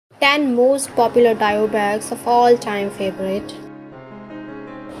10 most popular Dior bags of all time favorite.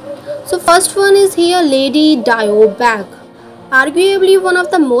 So first one is here Lady Dior bag. Arguably one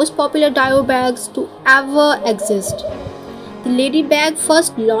of the most popular Dior bags to ever exist. The Lady bag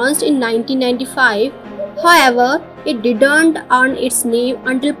first launched in 1995. However, it didn't earn its name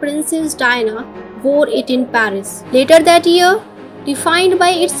until Princess Diana wore it in Paris. Later that year, defined by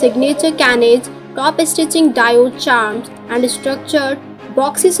its signature canage, top stitching Dior charms and structured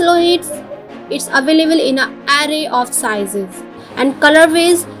boxy silhouettes, it's available in an array of sizes and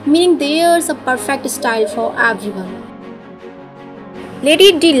colorways, meaning there's a perfect style for everyone.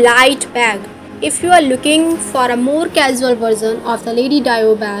 Lady Delight bag. If you are looking for a more casual version of the Lady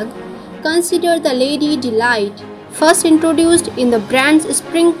Dior bag, consider the Lady Delight. First introduced in the brand's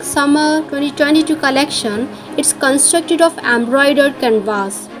Spring-Summer 2022 collection, it's constructed of embroidered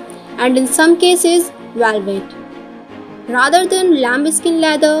canvas and in some cases velvet. Rather than lambskin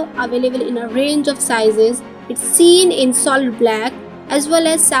leather, available in a range of sizes, it's seen in solid black as well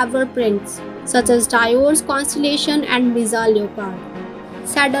as several prints such as Dior's Constellation and Misa Leopard.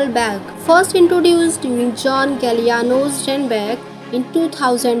 Saddle bag. First introduced during John Galliano's run back in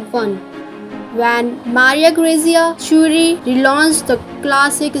 2001 when Maria Grazia Chiuri relaunched the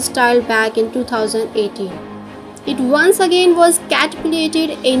classic style bag in 2018. It once again was catapulted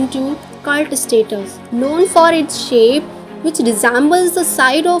into cult status, known for its shape which resembles the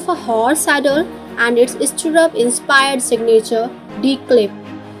side of a horse saddle and its stirrup-inspired signature D-clip.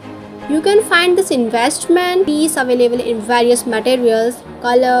 You can find this investment piece available in various materials,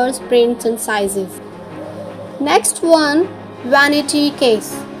 colors, prints and sizes. Next one, vanity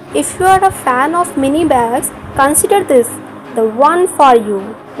case. If you are a fan of mini bags, consider this the one for you.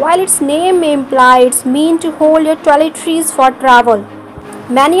 While its name may imply it's meant to hold your toiletries for travel,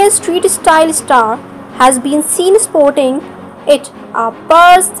 many a street style star has been seen sporting it a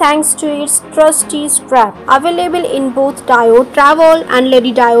purse thanks to its trusty strap, available in both Dior Travel and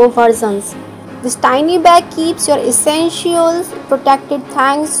Lady Dior versions. This tiny bag keeps your essentials protected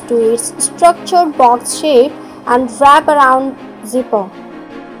thanks to its structured box shape and wrap-around zipper.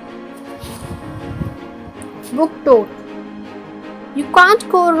 Book tote. You can't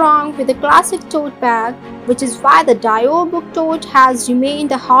go wrong with a classic tote bag, which is why the Dior book tote has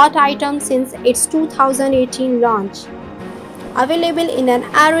remained a hot item since its 2018 launch. Available in an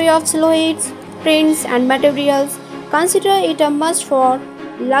array of silhouettes, prints and materials, consider it a must for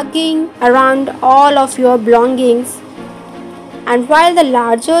lugging around all of your belongings. And while the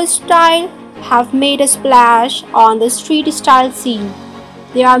larger style have made a splash on the street style scene,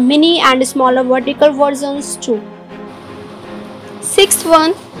 there are mini and smaller vertical versions too. Sixth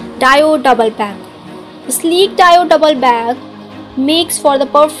one, Dior double bag. The sleek Dior double bag makes for the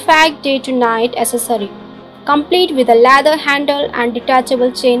perfect day to night accessory, complete with a leather handle and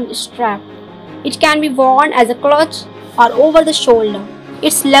detachable chain strap. It can be worn as a clutch or over the shoulder.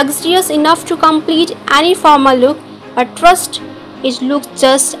 It's luxurious enough to complete any formal look, but trust, it looks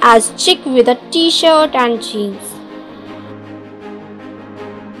just as chic with a t-shirt and jeans.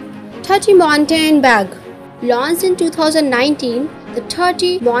 30 Montaigne bag. Launched in 2019, the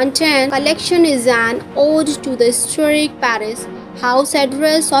 30 Montaigne collection is an ode to the historic Paris house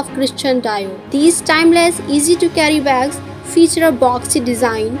address of Christian Dior. These timeless, easy-to-carry bags feature a boxy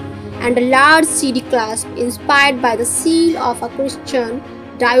design and a large CD clasp inspired by the seal of a Christian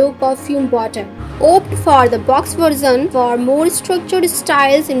Dior perfume bottle. Opt for the box version for more structured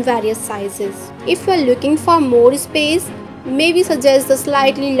styles in various sizes. If you are looking for more space, maybe suggest the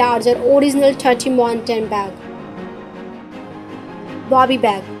slightly larger original 30 Montaigne bag. Bobby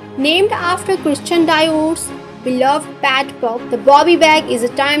bag. Named after Christian Dior's beloved Pat Pup, the Bobby bag is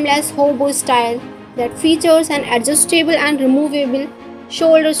a timeless hobo style that features an adjustable and removable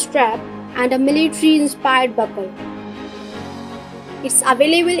shoulder strap and a military-inspired buckle. It's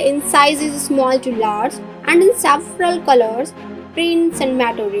available in sizes small to large and in several colors, prints and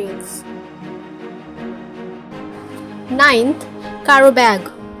materials. 9th, Caro bag.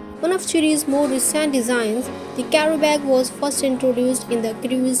 One of Chiuri's more recent designs, the Caro bag was first introduced in the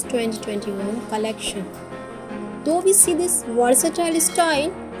Cruise 2021 collection. Though we see this versatile style,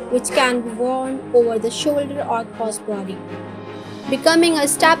 which can be worn over the shoulder or crossbody, becoming a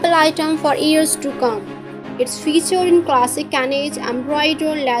staple item for years to come. It's featured in classic canage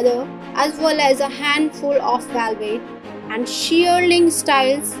embroidered leather as well as a handful of velvet and shearling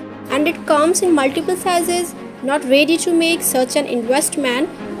styles, and it comes in multiple sizes. Not ready to make such an investment,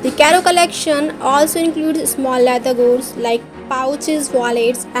 the Caro collection also includes small leather goods like pouches,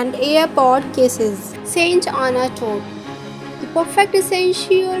 wallets and airpod cases. Saint Anna tote. The perfect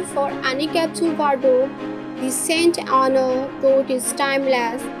essential for any capsule wardrobe, the Saint Anna tote is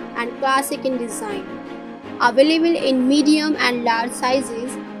timeless and classic in design. Available in medium and large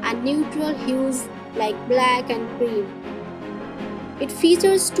sizes and neutral hues like black and cream. It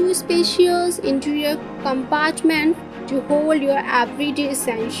features two spacious interior compartments to hold your everyday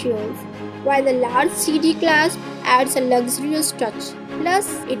essentials, while the large CD clasp adds a luxurious touch. Plus,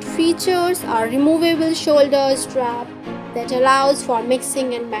 it features a removable shoulder strap that allows for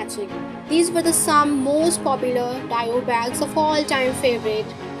mixing and matching. These were the some most popular Dior bags of all time favorite.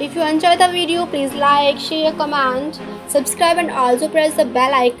 If you enjoyed the video, please like, share, comment, subscribe and also press the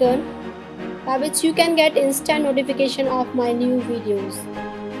bell icon by which you can get instant notification of my new videos.